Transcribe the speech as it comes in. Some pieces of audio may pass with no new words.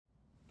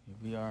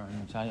We are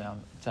in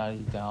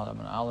Tzadi Dal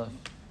Amun Aleph,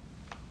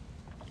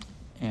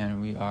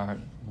 and we are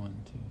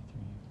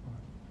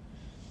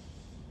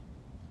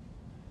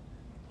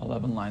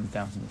 11 lines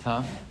down from the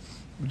top.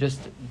 We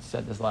just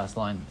said this last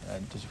line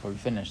just before we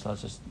finish, so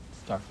let's just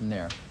start from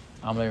there.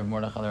 Amalei Rav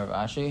Mordechai Rav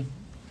Ashi.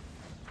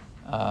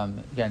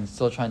 Again,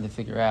 still trying to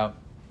figure out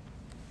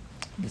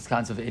this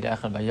concept of Eid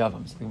Echad by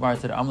Yevamos. The Gemara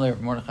said, Amalei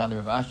Rav Mordechai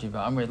Rav Ashi,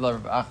 V'Amrei Lo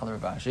Rav Achal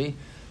Rav Ashi,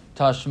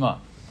 Tashma.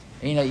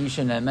 Eina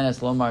Isha Ne'emenes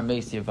Lomar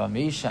Meisi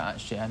Yevami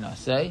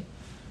She'anasei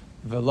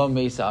V'Lo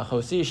Meisa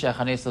Achosi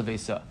She'achanes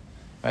L'Beisa.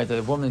 Right,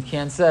 the woman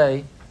can't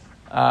say,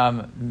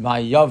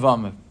 my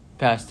Yavam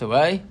passed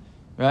away,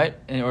 right,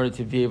 in order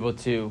to be able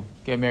to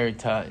get married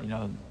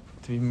to,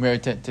 to be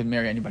married to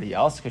marry anybody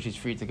else because she's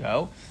free to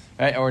go,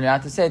 right, or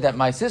not to say that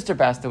my sister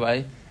passed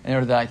away in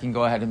order that I can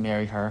go ahead and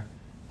marry her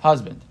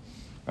husband,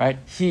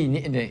 right?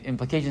 The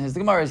implication is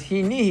the Gemara is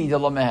he nihi de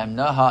lo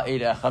mehemna ha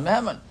eid echad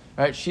meheman,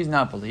 right? She's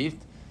not believed.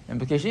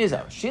 Implication is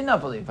that she's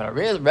not believed, but a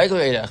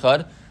regular eid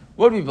echad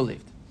would be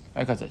believed,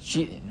 right? Because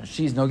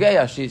she's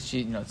nogeya, she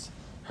it's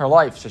her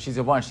life, so she's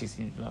the one. She's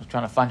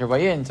trying to find her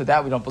way in, so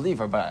that we don't believe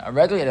her. But a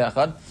regular eid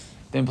echad,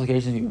 the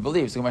implication is we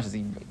believe. So the Gemara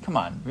says, come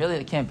on, really,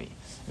 it can't be.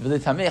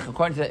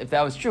 According to that, if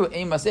that was true,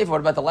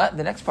 what about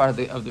the next part of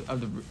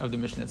the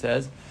mission that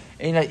says,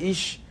 Eina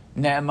ish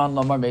ne'eman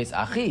lomar beis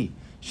achi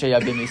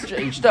sheyabim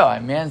ishto. A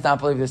man's not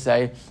believed to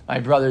say my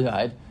brother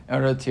died in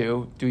order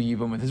to do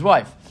yibum with his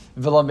wife.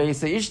 V'lo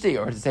beis ishti,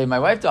 or to say my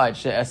wife died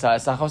she'esa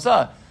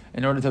esachosa,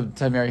 in order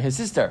to marry his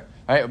sister.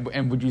 Right?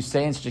 And would you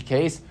say in such a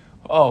case,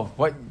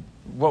 what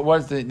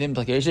is the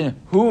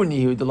implication? Who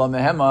nihu de lo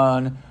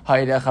meheman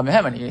ha'edecha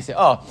meheman? You say,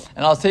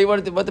 and I'll tell you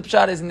what the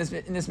pshat is in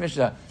this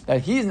Mishnah,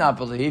 that he's not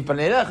believed, but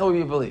edecha will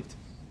be believed.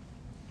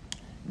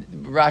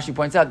 Rashi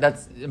points out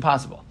that's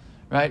impossible,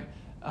 right?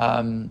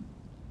 Right.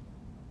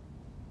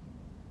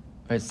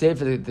 Save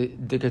for the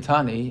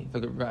Katani,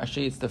 look at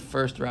Rashi. It's the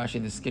first Rashi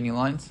in the skinny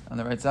lines on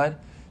the right side.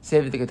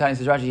 Save for the Katani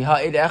says Rashi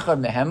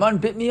ha'edecha meheman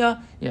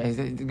bitmiya. Yeah,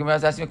 the Gemara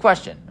is asking a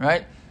question,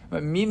 right?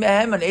 But mi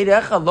meheman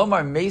edecha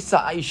lomar mesa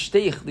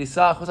aishteich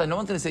lisach. No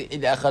one's going to say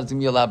edecha is going to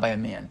be allowed by a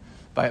man,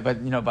 by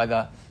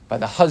the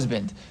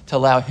husband to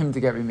allow him to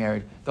get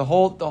remarried. The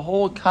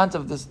whole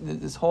concept of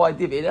this whole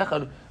idea of eid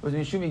echad was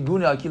mishumi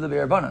guna akila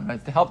be'arbanan,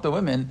 right? To help the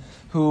women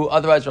who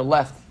otherwise are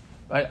left,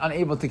 right,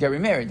 unable to get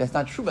remarried. That's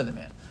not true by the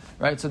man,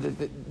 right? So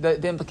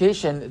the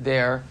implication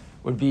there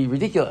would be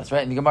ridiculous,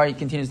 right? And the Gemara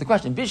continues the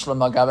question: Bishla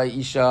magaba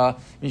isha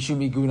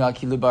mishumi guna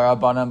akila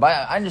be'arbanan.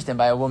 I understand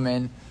by a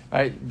woman,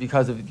 right?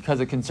 Because of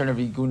concern of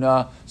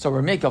iguna, so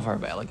we're make of her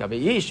by like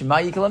abayish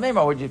ma'ikala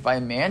memra. Would you by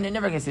a man? You're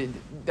never going to say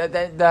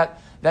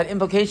that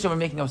implication would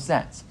make no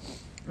sense,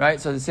 right?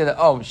 So to say that,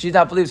 she's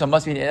not believed, so it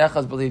must be the Eid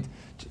Echad believed,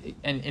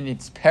 and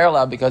it's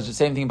parallel because the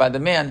same thing by the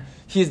man,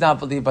 he's not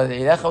believed by the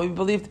Eid Echad we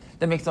believed,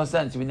 that makes no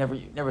sense. We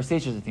never say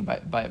such a thing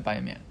by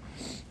a man.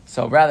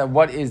 So rather,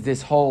 what is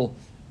this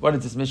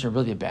mission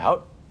really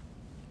about?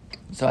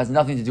 So it has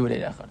nothing to do with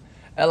Eid Echad.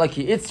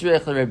 Elaki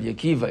itzrich l'Rebbi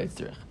Akiva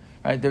itzrich.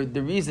 Right?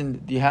 The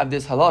reason you have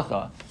this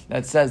halacha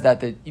that says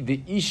that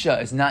the Isha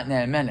is not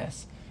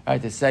ne'emenes,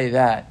 right? To say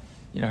that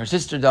her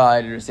sister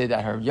died, or to say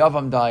that her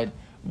Yavam died.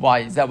 Why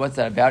is that? What's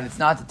that about? It's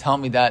not to tell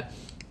me that,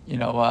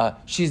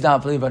 she's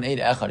not believed on Eid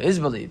Echad is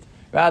believed.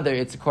 Rather,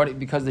 it's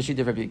because the Shita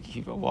of Rabbi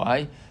Akiva.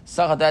 Why?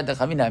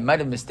 I might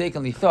have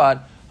mistakenly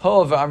thought,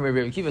 however,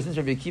 Rabbi Akiva, since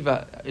Rabbi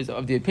Akiva is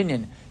of the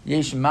opinion,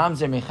 Yesh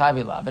Mamzer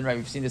Mechavi Lav, right?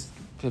 We've seen this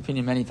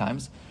opinion many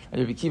times.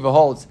 Rabbi Akiva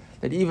holds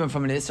that even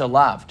from an Isser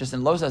Lav, just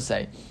in Losa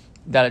say,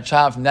 that a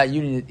child from that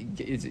union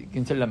is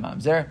considered a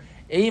Mamzer.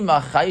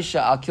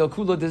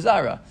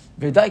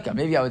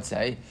 Maybe I would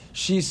say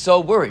she's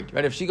so worried,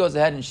 right? If she goes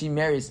ahead and she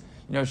marries,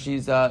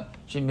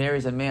 she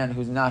marries a man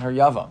who's not her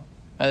yavam.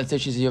 Right? Let's say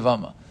she's a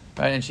yavama,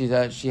 right? And she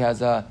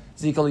has a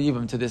zikal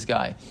yivam to this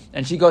guy,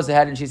 and she goes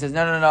ahead and she says,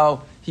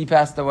 no, he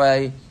passed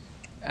away,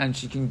 and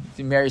she can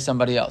marry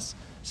somebody else.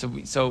 So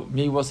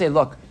maybe we'll say,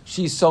 look,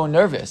 she's so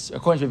nervous.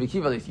 According to Rabbi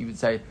Akiva, you would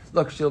say,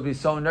 look, she'll be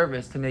so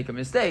nervous to make a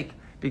mistake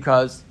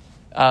because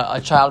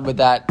a child with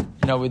that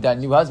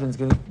new husband's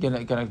going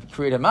to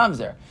create a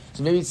mamzer.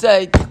 So maybe you'd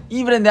say,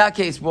 even in that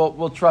case,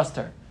 we'll trust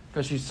her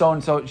because she's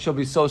she'll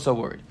be so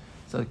worried.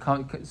 So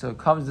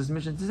comes this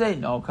mission to say,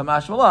 no,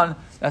 Kamash Malan,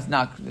 it's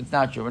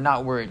not true. We're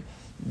not worried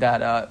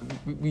that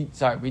we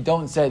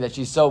don't say that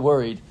she's so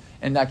worried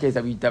in that case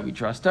that we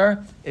trust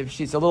her. If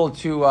she's a little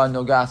too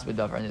nogas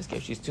b'davar in this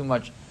case, she's too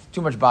much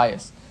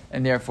bias,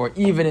 and therefore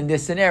even in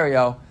this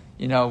scenario,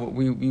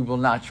 we will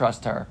not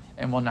trust her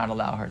and will not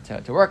allow her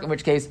to work. In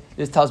which case,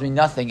 this tells me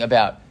nothing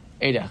about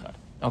Eid Echad.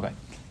 Okay,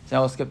 so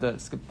now we'll skip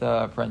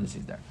the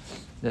parentheses there.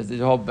 There's a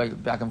whole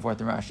back and forth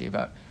in Rashi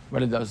about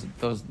whether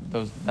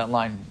that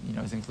line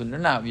is included or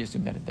not. We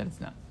assume that it's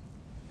not.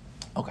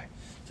 Okay,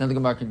 so now the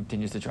Gemara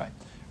continues to try.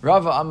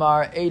 Rava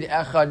Amar Eid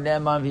Echad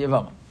Ne'eman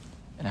v'Yevamos.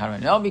 And how do I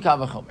know?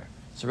 Mikava Chomer.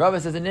 So Rava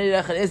says that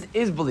Eid Echad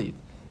is believed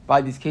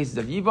by these cases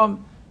of Yibam,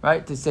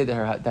 right? To say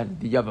that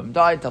the Yavam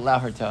died, to allow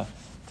her to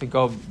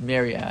go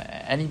marry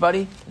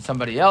anybody,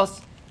 somebody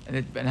else.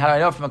 And how do I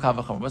know from a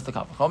Kavachomer? What's the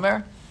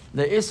Kavachomer?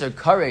 The Isser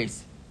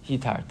Kares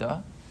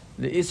hitarta,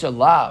 the isra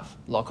lav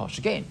lo kol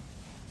shekain.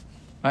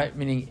 Right?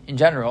 Meaning, in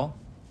general,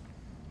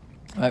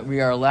 right,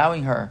 we are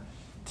allowing her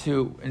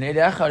to, an Eid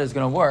Echad is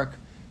going to work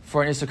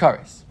for an Isra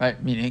Kares,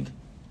 right? Meaning,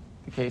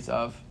 the case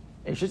of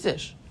Eshes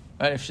Ish.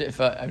 Right? If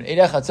an Eid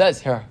Echad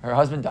says her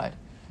husband died,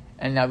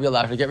 and now we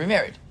allow her to get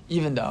remarried,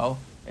 even though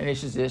an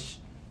Eshes Ish,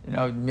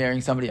 marrying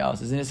somebody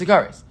else is an Isra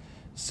Kares.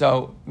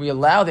 So we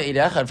allow the Eid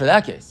Echad for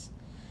that case.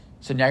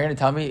 So now you're going to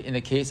tell me, in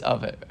the case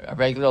of a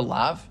regular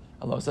lav,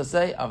 a losa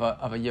say, of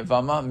a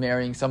Yevama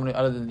marrying someone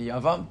other than the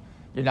Yavam,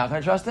 you're not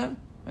going to trust him?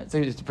 Right? So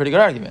it's a pretty good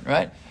argument,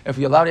 right? If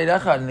we allowed Eid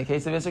Echad in the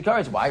case of Isra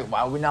Kares, why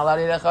would we not allow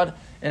Eid Echad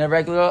in a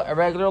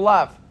regular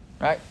lav,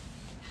 right?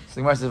 So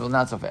the Gemara says, well,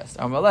 not so fast.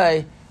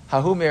 Amalei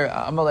hahumir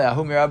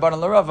aban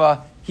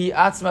l'rava he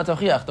atzma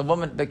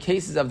tochiach. The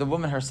cases of the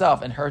woman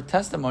herself and her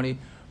testimony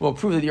will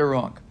prove that you're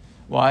wrong.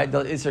 Why?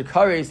 The Isra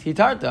Kares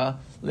hitarta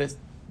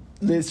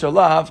l'Isra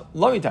lav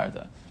lo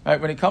hitarta.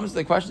 Right? When it comes to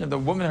the question of the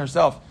woman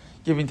herself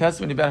giving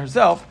testimony about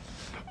herself,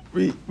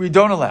 we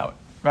don't allow it,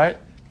 right?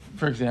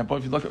 For example,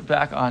 if you look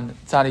back on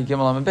Tzadi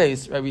Gimel Amud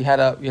Beis, right, we had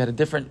a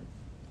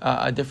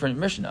different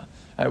Mishnah,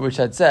 right, which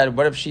had said,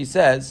 what if she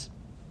says,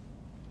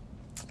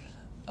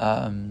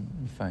 let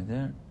me find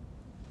there.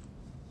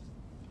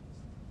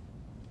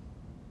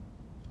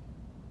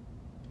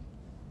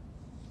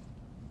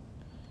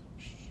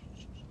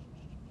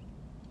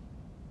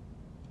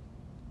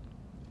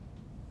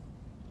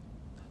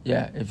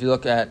 Yeah, if you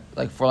look at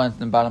like 4 lines in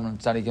the bottom of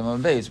Tzadi Gimel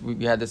Amud Beis,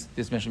 we had this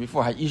Mishnah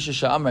before. Ha'isha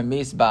sha'amar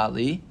meis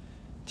ba'ali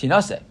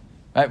tinase.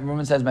 Right, the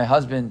woman says, my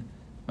husband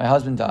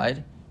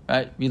died.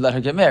 Right, we let her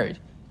get married.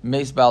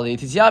 Meis bali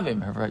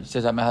tizyavim. She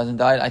says that my husband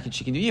died.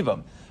 She can do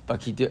yivam,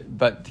 but kiti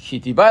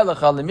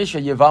ba'lecha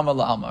lemisha yevama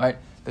la'alma. Right,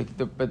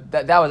 but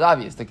that was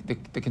obvious.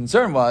 The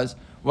concern was,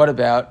 what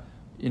about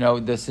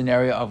the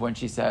scenario of when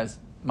she says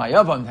my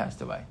yavam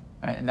passed away,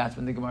 right? And that's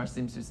when the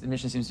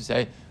Mishnah seems to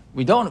say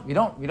we don't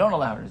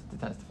allow her to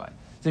testify.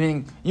 So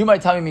meaning you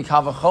might tell me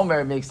mikava chomer,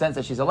 it makes sense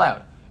that she's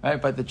allowed,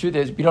 right? But the truth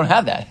is we don't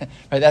have that,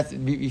 right?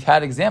 We've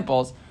had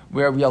examples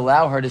where we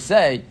allow her to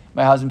say,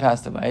 my husband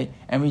passed away,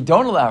 and we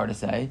don't allow her to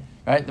say,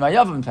 right, my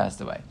yavam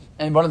passed away.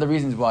 And one of the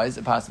reasons was,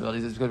 the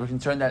possibilities, is because we're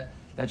concerned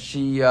that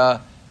she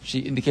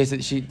indicates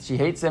that she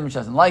hates him, she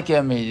doesn't like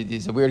him,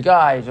 he's a weird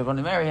guy, she doesn't want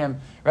to marry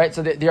him, right?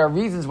 So there are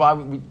reasons why,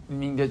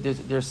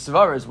 there's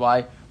svaras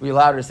why we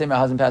allow her to say, my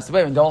husband passed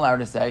away, and don't allow her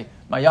to say,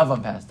 my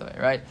yavam passed away,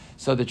 right?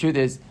 So the truth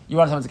is, you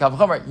want someone to kal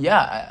v'chomer,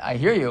 yeah, I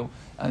hear you,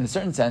 in a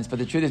certain sense, but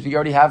the truth is, we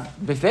already have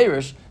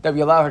beferish that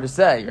we allow her to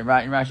say, and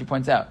Rashi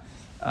points out.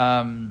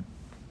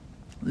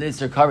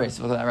 L'Isra Kares,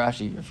 look at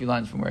Rashi, a few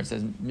lines from where it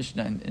says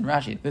Mishnah in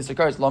Rashi. L'Isra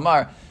Kares,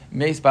 Lomar,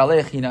 Meis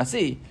Balech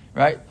Hinasi,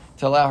 right?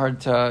 To allow her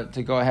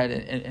to go ahead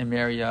and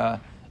marry an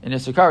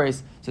Isra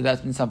Kares. So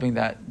that's been something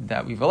that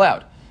we've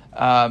allowed.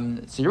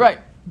 So you're right,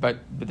 but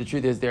the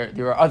truth is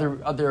there are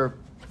other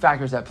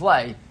factors at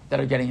play that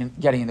are getting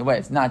in the way.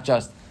 It's not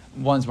just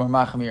one's more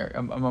machmir,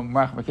 a more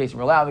machmir case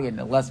we're allowing it, and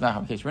a less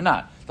machmir case we're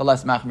not. The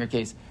less machmir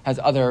case has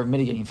other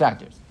mitigating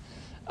factors.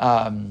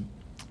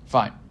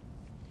 Fine.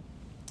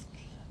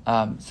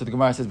 So the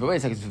Gemara says, but wait a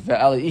second.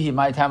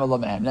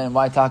 Then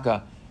why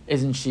taka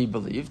isn't she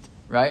believed?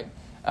 Right?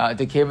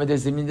 The kevan de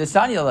zimnin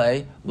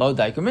desanyale lo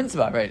daiku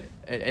mitzvah. Right?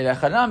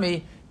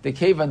 Echanami the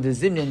kevan de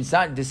zimnin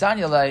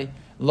desanyale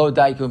lo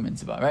daiku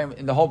mitzvah. Right?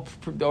 And the whole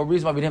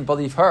reason why we didn't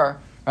believe her,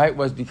 right,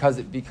 was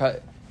because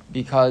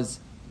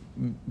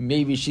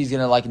maybe she's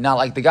gonna not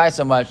like the guy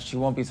so much, she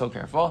won't be so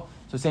careful.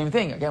 So same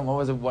thing. Again,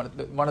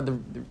 one of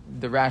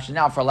the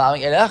rationale for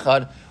allowing Eid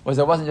Echad was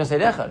it wasn't just Eid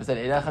Echad. It's that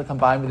Eid Echad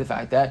combined with the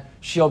fact that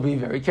she'll be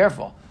very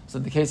careful. So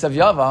in the case of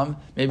Yavam,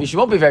 maybe she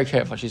won't be very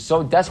careful. She's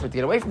so desperate to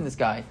get away from this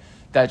guy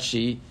that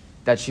she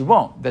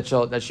won't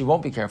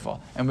be careful.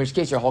 In which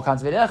case, your whole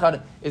concept of Eid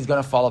Echad is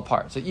going to fall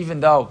apart. So even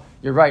though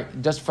you're right,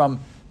 just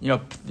from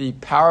the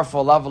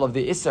powerful level of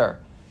the Isser,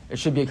 it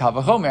should be a Kal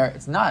V'chomer.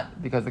 It's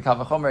not, because the Kal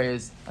V'chomer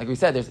is, like we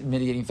said, there's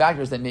mitigating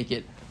factors that make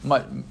it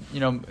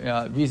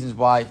reasons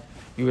why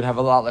we would have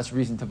a lot less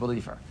reason to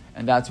believe her.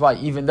 And that's why,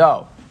 even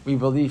though we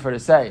believe her to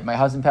say, my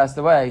husband passed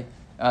away,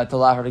 to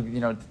allow her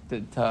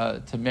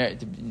to marry,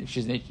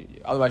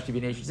 otherwise she'd be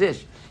an Eshes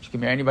Ish, she can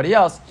marry anybody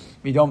else,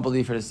 we don't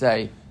believe her to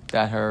say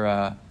that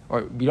her,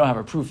 or we don't have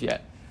a proof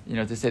yet,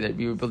 to say that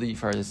we would believe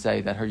her to say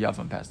that her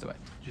Yavam passed away.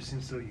 It just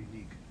seems so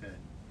unique that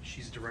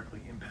she's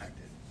directly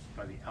impacted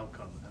by the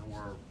outcome, and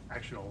we're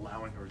actually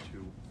allowing her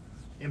to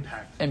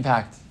impact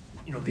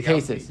the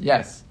cases,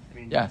 yes. I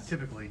mean, yes.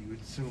 Typically, you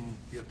would assume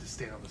you have to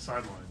stand on the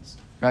sidelines,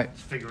 right?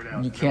 Figure it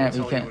out. You can't.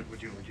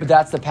 But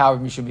that's the power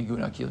of Mishum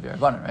Miguna Kil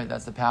V'Rabbanan, right?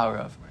 That's the power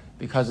of,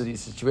 because of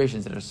these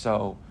situations that are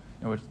so,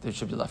 they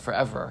should be left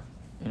forever.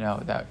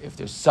 That if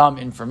there's some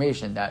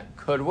information that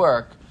could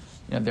work,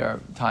 there are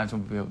times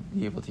when we'll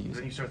be able to use it.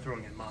 Then you start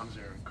throwing in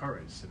Mamzer and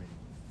Kares.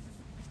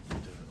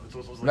 It's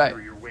also like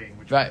right. You're weighing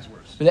which right. one is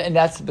worse. But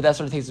that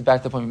sort of takes us back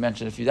to the point we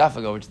mentioned a few days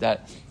ago, which is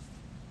that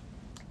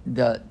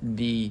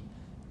the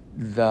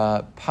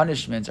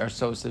punishments are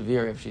so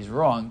severe if she's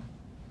wrong,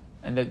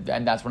 and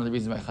that's one of the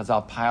reasons why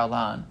Chazal piled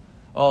on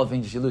all the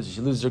things she loses.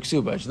 She loses her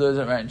ksuba. She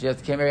loses right. She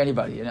can't marry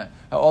anybody.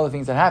 All the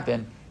things that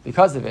happen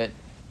because of it.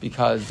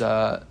 Because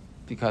on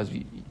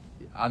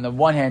the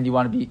one hand, you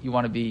want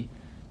to be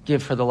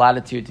give her the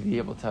latitude to be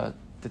able to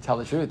tell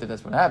the truth that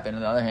that's what happened.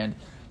 On the other hand,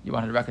 you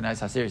want her to recognize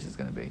how serious it's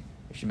going to be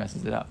if she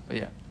messes it up. But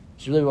yeah,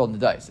 she's really rolling the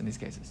dice in these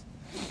cases.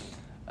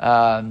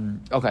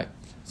 Okay,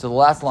 so the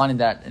last line in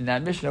that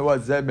Mishnah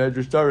was Zeh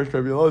Medrash Darish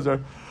Rabbi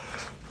Elazar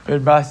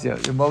and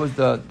Masya. And what was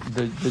the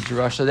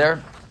drasha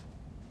there?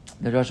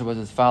 The drasha was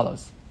as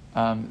follows.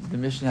 The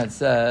Mishnah had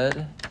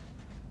said.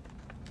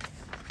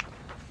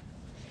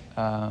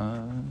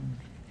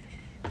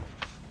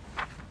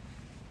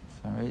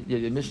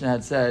 The Mishnah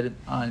had said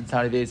on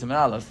Tari Beis and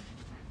Aleph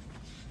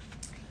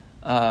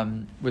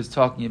was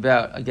talking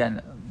about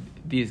again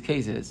these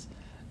cases,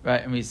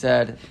 right? And we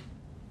said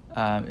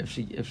if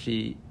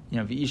she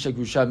V'isha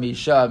grusha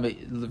meisha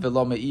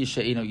v'lo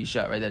meisha eno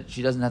isha, right? That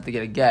she doesn't have to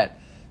get a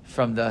get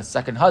from the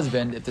second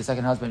husband if she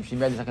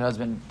married the second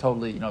husband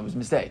totally, it was a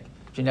mistake.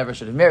 She never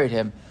should have married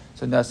him.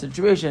 So in that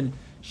situation,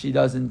 she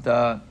doesn't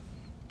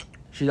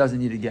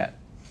need a get.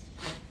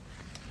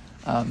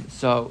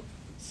 Because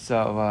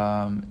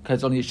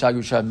it's only isha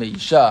grusha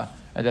meisha.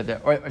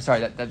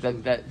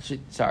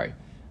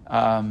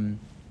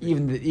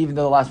 Even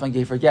though the last one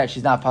gave her get,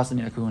 she's not pasul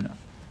min kahuna.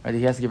 Right?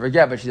 He has to give her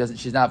get, but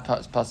she's not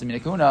pasul min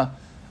kahuna.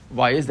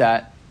 Why is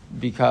that?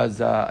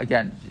 Because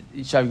again,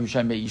 isha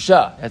grusha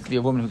meisha has to be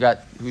a woman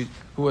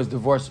who was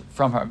divorced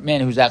from her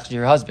man who's actually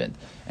her husband,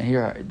 and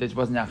here this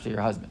wasn't actually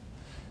her husband.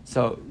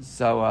 So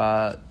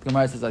the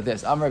Gemara says like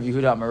this: Amar Rav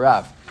Yehuda Amar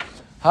Rav,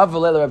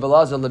 Havalel Rabbi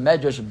Elazar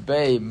lemedrash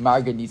bei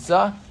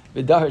marganitza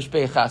v'dahar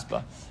shpei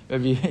chaspa.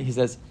 He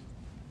says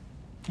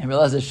Rabbi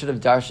Elazar should have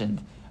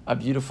darshaned a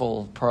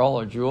beautiful pearl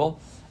or jewel,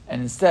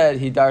 and instead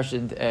he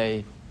darshaned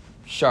a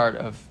shard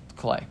of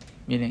clay,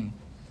 meaning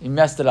he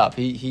messed it up.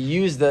 He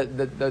used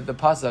the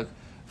pasuk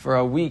for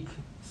a weak,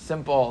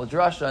 simple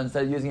drasha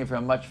instead of using it for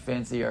a much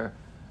fancier,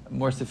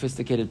 more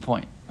sophisticated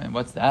point. And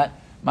what's that?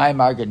 My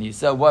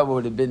marganisa. What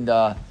would have been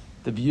the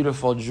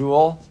beautiful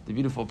jewel, the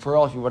beautiful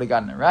pearl, if you would have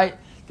gotten it right?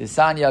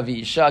 Desanya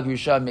v'isha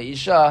grusha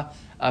meisha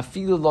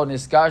afilu lo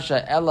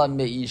niskarsha ela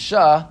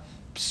meisha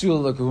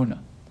psul lekahuna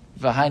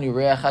v'hainu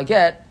reach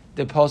haget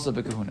de posel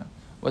bekahuna.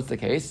 What's the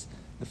case?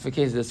 The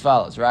case is as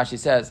follows. Rashi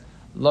says,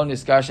 Lo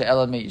niskarsha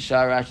ela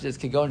meisha. Rashi says,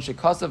 Kigon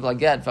shekosav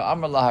laget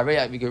v'amar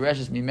lahareyak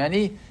v'gereshes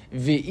mimeni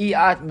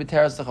v'iat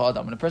miteras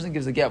l'chodam. When a person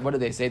gives a get, what do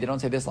they say? They don't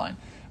say this line.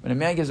 When a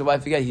man gives a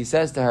wife a get, he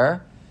says to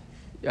her,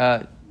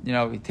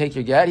 take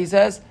your get, he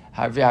says,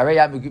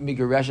 v'hareyak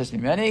v'gereshes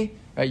mimeni.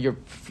 Right, you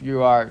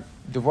are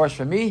divorced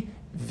from me,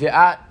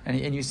 v'at,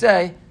 and you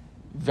say,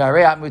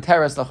 v'hareyak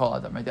miteras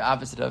l'chodam. Right, the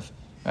opposite of,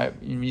 right,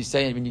 when you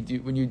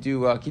do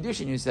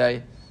kiddushin, you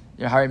say,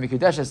 Hari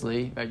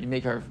mikudeshesli, right? You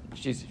make her,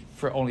 she's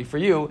only for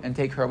you, and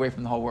take her away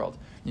from the whole world.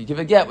 You give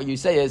a get, what you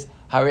say is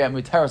Hariyat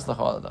muteras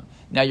l'choladam.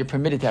 Now you're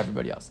permitted to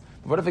everybody else.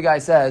 But what if a guy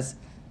says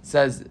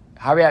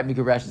Hariyat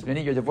mikuresh,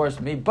 meaning you're divorced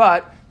from me,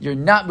 but you're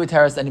not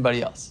muteras to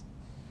anybody else?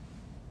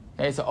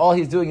 Okay, so all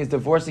he's doing is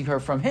divorcing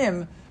her from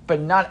him, but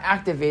not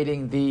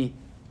activating the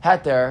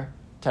heter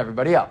to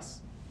everybody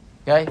else.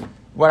 Okay,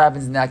 what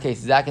happens in that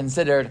case?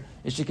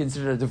 Is she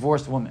considered a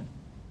divorced woman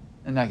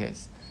in that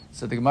case?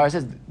 So the Gemara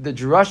says the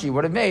Jurashi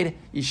would have made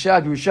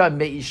Isha Grusha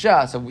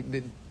Meisha. So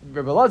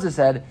Rabbi Elazar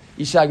said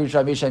Isha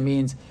Grusha Meisha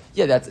means,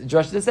 that's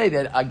Jurashi to say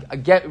that a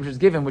get which was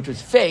given, which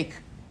was fake,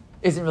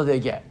 isn't really a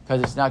get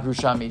because it's not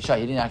Grusha Meisha.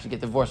 He didn't actually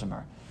get divorced from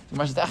her. The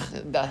Gemara says,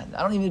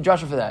 I don't even need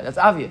Jurashi for that. That's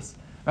obvious,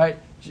 right?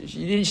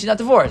 She's not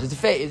divorced. It's a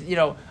fake.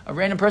 A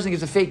random person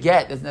gives a fake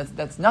get.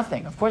 That's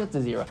nothing. Of course, it's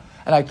a zero.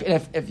 And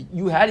if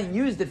you hadn't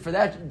used it for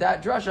that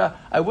drasha,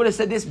 I would have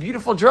said this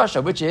beautiful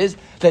drasha, which is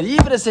that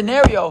even a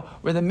scenario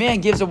where the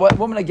man gives a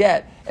woman a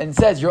get and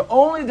says, "You're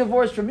only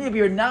divorced from me, but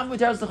you're not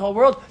mutaris the whole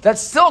world,"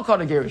 that's still called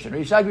a gerushin.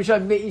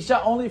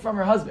 Meisha only from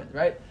her husband,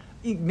 right?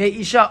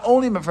 Meisha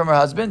only from her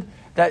husband.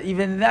 That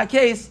even in that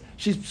case,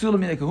 she's psula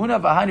min kahuna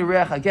v'hainu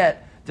reach haget.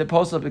 To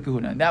posel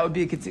b'kahuna, and that would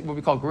be what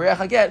we call gereach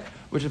haget,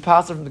 which is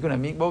possible from the kahuna. I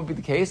mean, what would be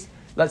the case?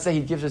 Let's say he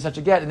gives her such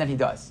a get, and then he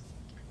does,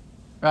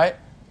 right?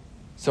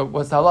 So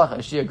what's the halacha?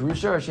 Is she a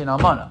grusha or is she an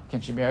almana?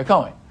 Can she marry a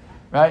kohen?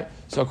 Right?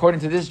 So according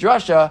to this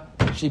drasha,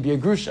 she'd be a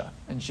grusha,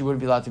 and she wouldn't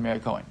be allowed to marry a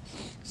kohen.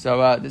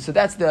 So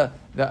that's the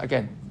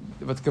again,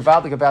 what's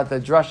gewaltig about the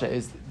drasha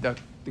is the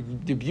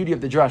beauty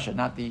of the drasha,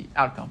 not the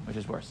outcome, which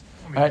is worse.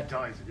 If he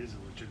dies, it is a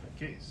legitimate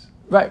case.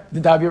 Right,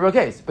 that would be a real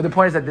case. But the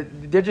point is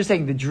that they're just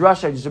saying the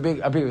drasha is a big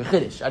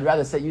chiddush. I'd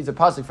rather use a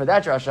pasuk for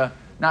that drasha,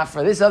 not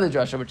for this other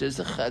drasha, which is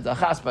a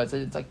chaspa.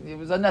 It's like it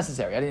was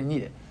unnecessary. I didn't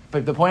need it.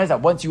 But the point is that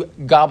once you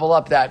gobble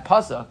up that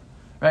pasuk,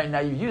 right,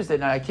 now you've used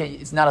it, now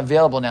it's not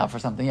available now for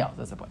something else.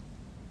 That's the point.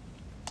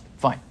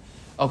 Fine.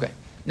 Okay.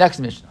 Next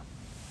Mishnah.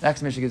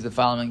 Next Mishnah gives the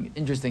following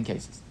interesting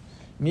cases.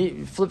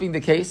 Flipping the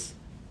case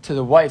to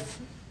the wife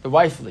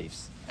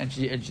leaves and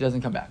she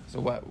doesn't come back. So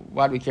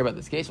why do we care about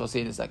this case? We'll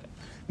see in a second.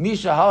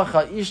 Misha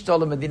halcha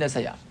ishto Medina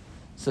sayah.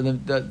 So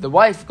the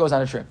wife goes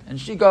on a trip and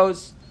she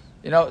goes,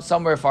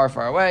 somewhere far,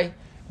 far away.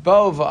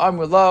 Bo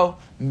va'amru lo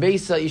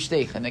mesa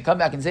ishteich, and they come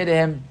back and say to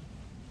him,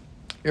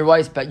 Your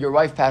wife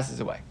passes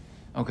away.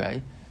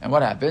 Okay, and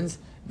what happens?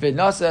 So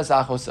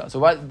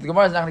what? The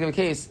Gemara is not going to give a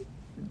case.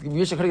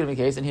 Yisha could have given a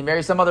case, and he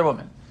marries some other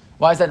woman.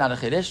 Why is that not a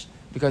chiddush?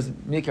 Because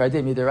Mikra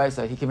did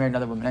Midiraisa, he can marry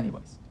another woman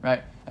anyways,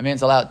 right? A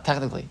man's allowed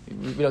technically.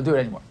 We don't do it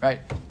anymore, right?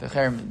 The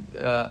Cherem,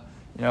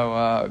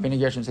 Bnei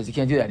Gershom says he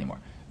can't do that anymore.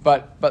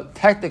 But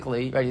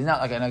technically, right? He's not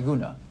like an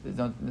aguna. There's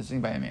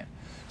nothing by a man.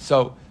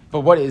 So,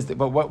 but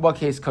what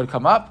case could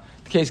come up?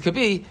 The case could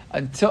be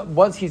until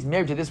once he's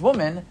married to this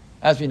woman,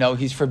 as we know,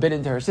 he's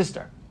forbidden to her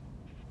sister,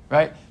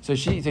 right? So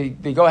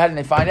they go ahead and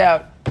they find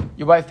out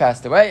your wife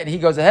passed away, and he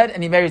goes ahead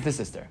and he marries the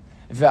sister.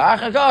 Then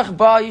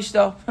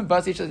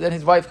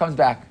his wife comes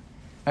back.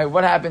 Right?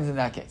 What happens in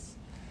that case?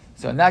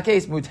 So in that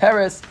case,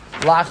 muteris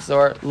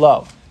lachzor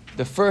lo.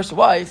 The first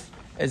wife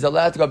is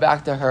allowed to go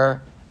back to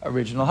her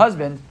original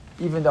husband,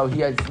 even though he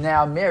has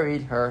now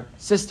married her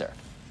sister.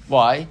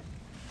 Why?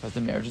 Because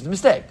the marriage is a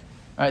mistake.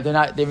 Right?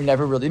 They were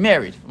never really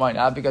married. Why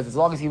not? Because as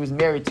long as he was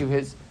married to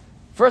his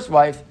first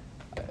wife,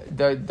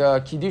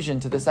 the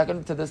kiddushin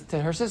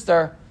to her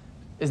sister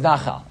is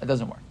nachal. It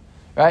doesn't work.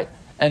 Right?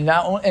 And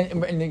now,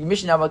 and the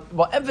Mishnah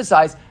will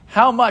emphasize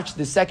how much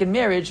the second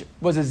marriage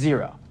was a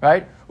zero,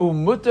 right?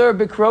 Umuter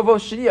bekrovo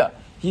shliya.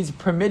 He's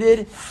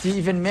permitted to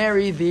even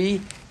marry the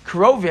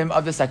krovim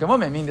of the second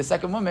woman, meaning the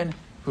second woman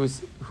who's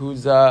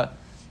thought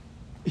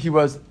he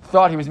was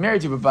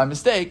married to, but by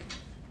mistake,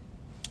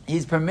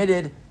 he's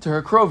permitted to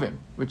her krovim,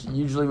 which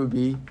usually would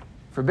be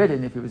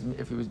forbidden if he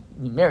was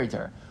married to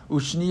her.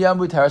 Ushniya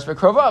mutaris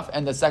bekrovov,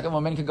 and the second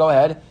woman could go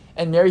ahead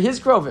and marry his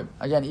krovim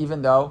again,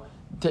 even though.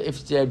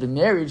 If she had been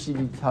married,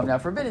 she'd become now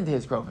forbidden to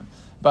his krovim.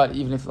 But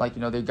even if,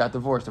 they got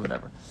divorced or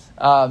whatever.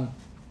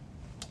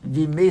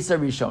 The Mesa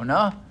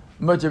Rishona,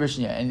 Mutter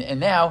Rishnia. And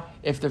now,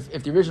 if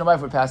the original wife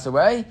would pass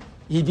away,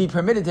 he'd be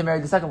permitted to marry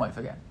the second wife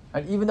again.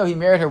 And even though he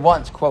married her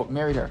once, quote,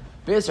 married her,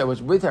 Be'isr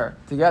was with her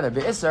together,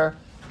 Be'isr,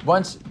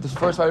 once the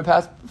first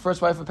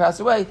wife would pass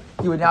away,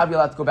 he would now be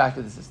allowed to go back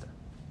to the sister,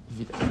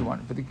 if he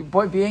wanted. But the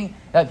point being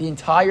that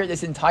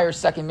this entire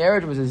second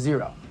marriage was a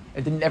zero.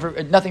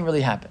 Nothing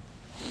really happened.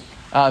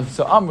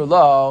 So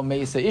Amrullah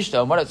Meisa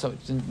Ishto, so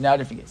it's now a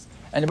different case.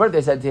 And what if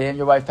they said to him,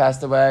 your wife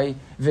passed away,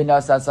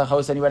 Vinas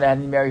Atzachos, and he went ahead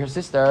and married her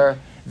sister,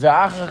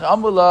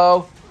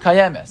 Amrullah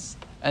Kayemes.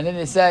 And then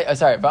they say,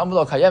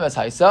 Amrullah Kayemes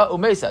Haisa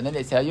Umesa. And then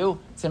they tell you,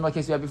 similar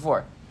case we had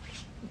before.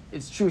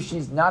 It's true,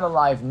 she's not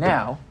alive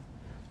now,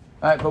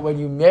 right? But when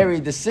you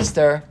married the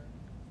sister,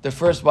 the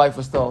first wife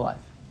was still alive.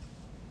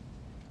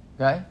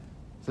 Okay?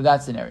 So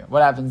that scenario.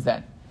 What happens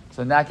then?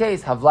 So in that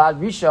case, Havlad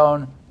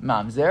Rishon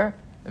Mamzer,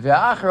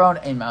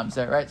 Ve'acharon ein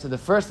mamzer, right? So the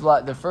first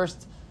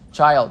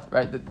child,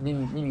 right?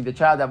 Meaning the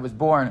child that was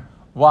born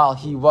while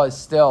he was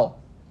still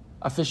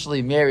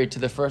officially married to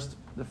the first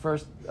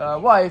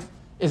wife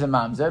is a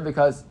mamzer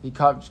because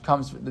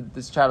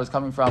this child is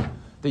coming from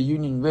the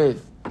union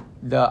with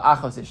the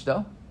achos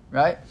ishto,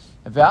 right?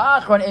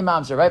 Ve'acharon ein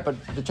mamzer, right? But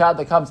the child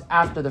that comes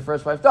after the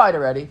first wife died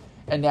already,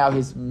 and now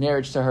his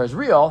marriage to her is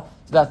real,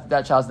 so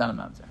that child's not a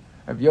mamzer.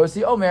 Rabbi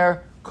Yossi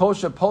Omer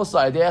kosher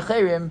posa idei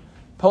acherim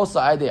posa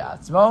idei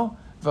atzmo.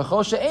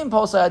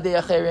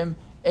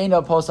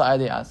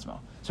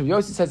 So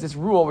Yossi says this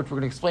rule, which we're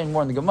going to explain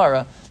more in the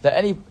Gemara, that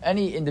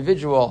any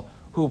individual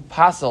who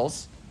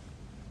passes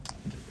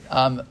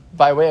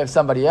by way of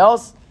somebody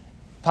else,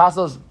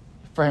 passes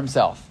for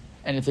himself.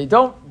 And if they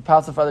don't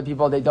pass for other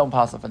people, they don't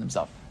pass for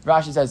themselves.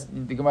 Rashi says,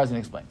 the Gemara is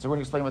going to explain. So we're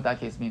going to explain what that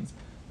case means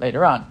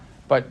later on.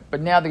 But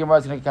now the Gemara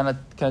is going to kind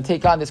of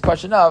take on this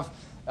question of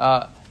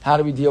how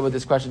do we deal with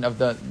this question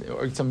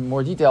or some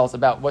more details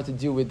about what to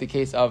do with the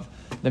case of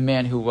the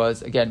man who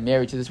was, again,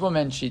 married to this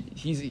woman.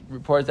 He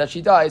reports that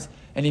she dies,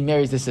 and he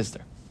marries the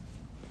sister.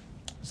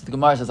 So the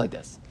Gemara says like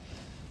this.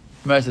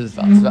 The Gemara says as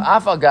follows.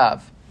 V'af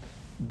agav,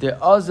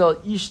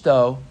 de'ozel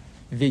ishto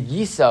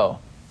v'giso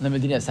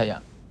lemedinas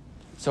hayam.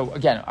 So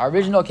again, our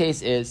original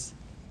case is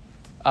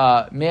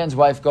man's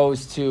wife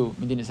goes to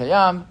Medinas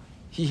Hayam,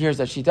 he hears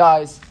that she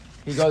dies,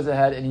 he goes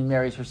ahead and he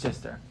marries her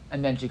sister,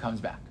 and then she comes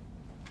back.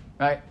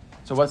 Right?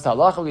 So what's the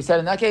halacha? We said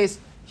in that case,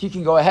 he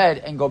can go ahead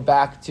and go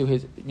back to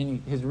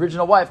meaning his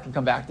original wife can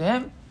come back to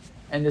him,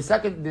 and the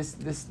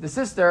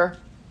sister,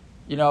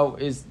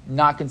 is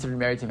not considered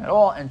married to him at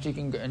all, and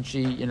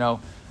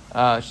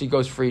she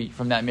goes free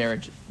from that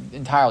marriage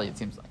entirely. It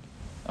seems like,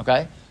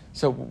 okay.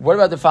 So what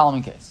about the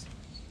following case?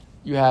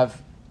 You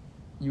have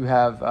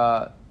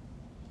a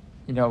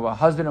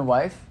husband and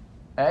wife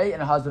A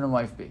and a husband and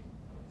wife B.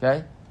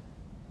 Okay,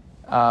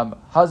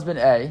 husband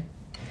A,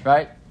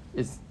 right,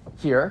 is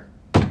here,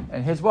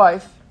 and his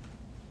wife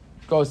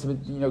goes to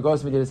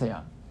Medinas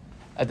Hayam.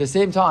 At the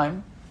same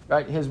time,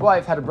 right, his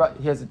wife had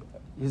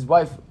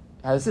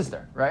a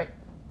sister, right,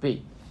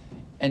 B,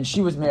 and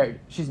she was married.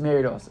 She's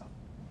married also.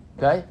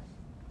 Okay,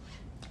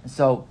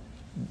 so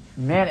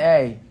man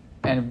A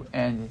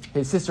and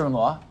his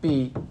sister-in-law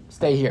B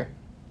stay here.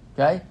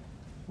 Okay,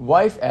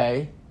 wife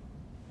A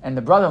and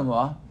the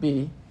brother-in-law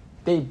B,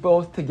 they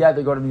both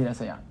together go to Medinas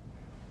Hayam,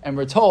 and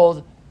we're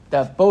told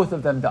that both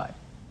of them died.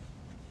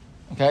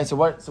 Okay, so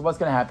what's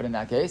going to happen in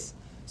that case?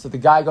 So the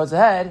guy goes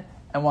ahead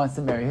and wants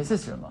to marry his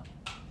sister-in-law.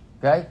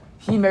 Okay,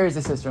 he marries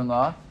the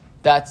sister-in-law.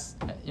 That's,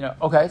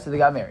 okay, so they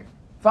got married.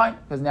 Fine,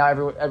 because now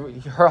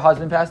her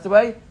husband passed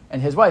away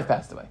and his wife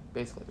passed away,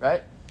 basically,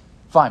 right?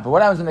 Fine, but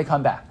what happens when they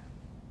come back?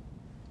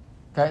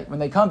 Okay, when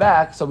they come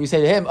back, so we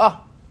say to him,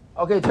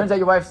 okay, it turns out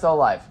your wife's still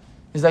alive.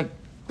 He's like,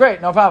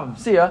 great, no problem,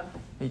 see ya.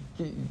 He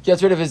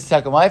gets rid of his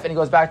second wife and he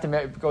goes back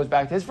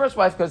to his first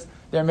wife because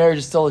their marriage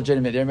is still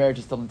legitimate, their marriage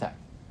is still intact.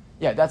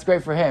 Yeah, that's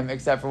great for him,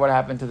 except for what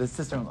happened to the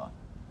sister-in-law.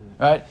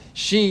 Right?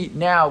 She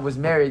now was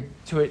married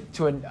to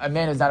a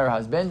man who's not her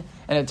husband,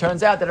 and it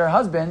turns out that her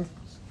husband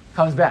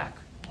comes back.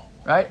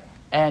 Right?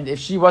 And if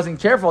she wasn't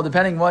careful,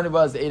 depending on what it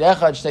was, Eid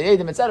Echad, Shtei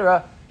Eidim,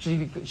 etc.,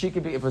 she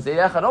could be, if it was Eid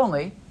Echad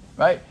only,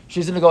 right?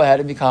 She's going to go ahead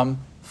and become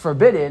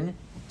forbidden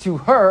to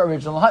her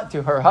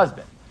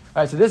husband.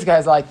 Right? So this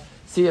guy's like,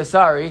 see ya,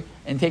 sorry,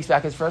 and takes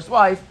back his first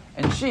wife,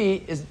 and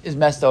she is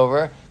messed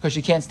over because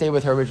she can't stay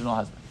with her original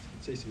husband.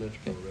 It's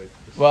asymmetrical, right?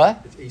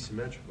 What? It's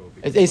asymmetrical.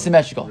 It's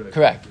asymmetrical,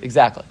 correct,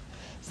 exactly.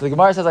 So the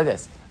Gemara says like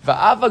this, so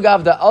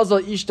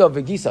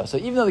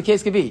even though the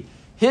case could be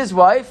his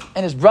wife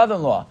and his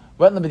brother-in-law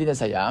went in the Medina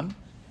Sayyam,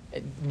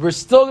 we're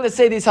still going to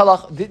say this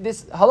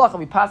halacha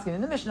we pass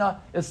in the Mishnah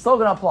is still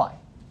going to apply.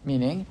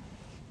 Meaning,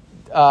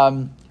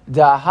 the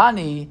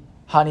hani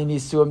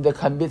nisuim the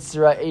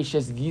kamitzra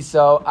eshes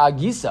giso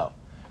agiso.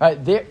 Right?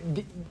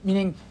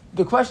 Meaning,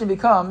 the question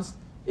becomes: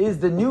 is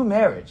the new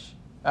marriage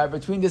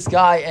between this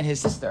guy and his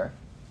sister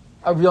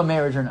a real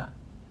marriage or not?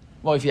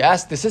 Well, if you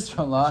ask the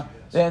sister-in-law,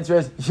 the answer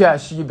is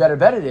yes. You better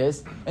bet it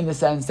is, in the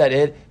sense that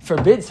it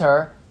forbids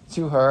her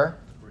to her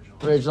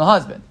original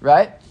husband.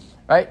 Right?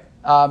 Right?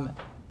 Afilu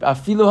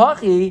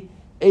hachi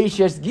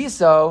eshes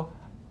giso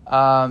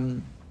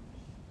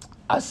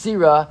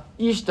asira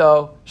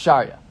ishto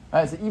sharia.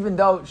 Right? So even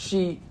though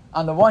she,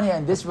 on the one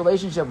hand, this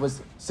relationship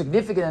was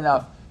significant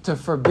enough to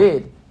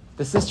forbid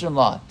the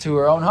sister-in-law to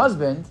her own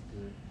husband,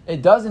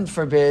 it doesn't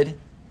forbid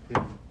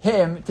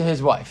him to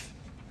his wife.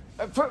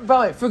 By the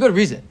way, for good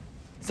reason.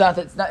 It's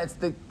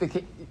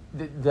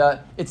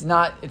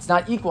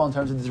not equal in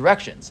terms of the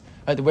directions.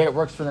 Right? The way it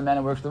works for the men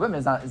and works for the women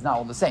is not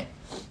all the same.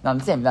 Not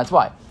the same. That's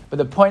why. But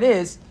the point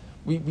is,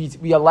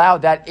 we allow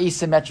that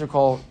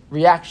asymmetrical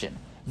reaction.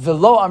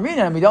 V'lo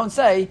amrina, and we don't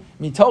say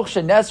mitoch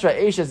shenesra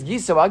eshes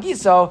giso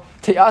agiso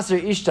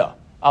te'aser ishta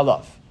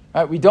alav.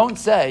 Right? We don't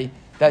say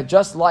that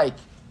just like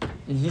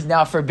he's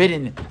now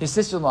forbidden his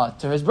sister-in-law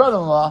to his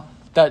brother-in-law,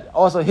 that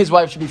also his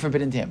wife should be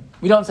forbidden to him.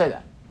 We don't say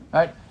that.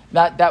 Right?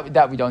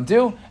 That we don't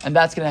do, and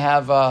that's going to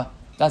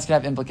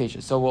have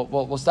implications. So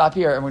we'll stop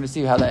here, and we're going to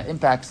see how that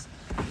impacts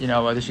the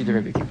Shita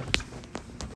Rebbe Akiva.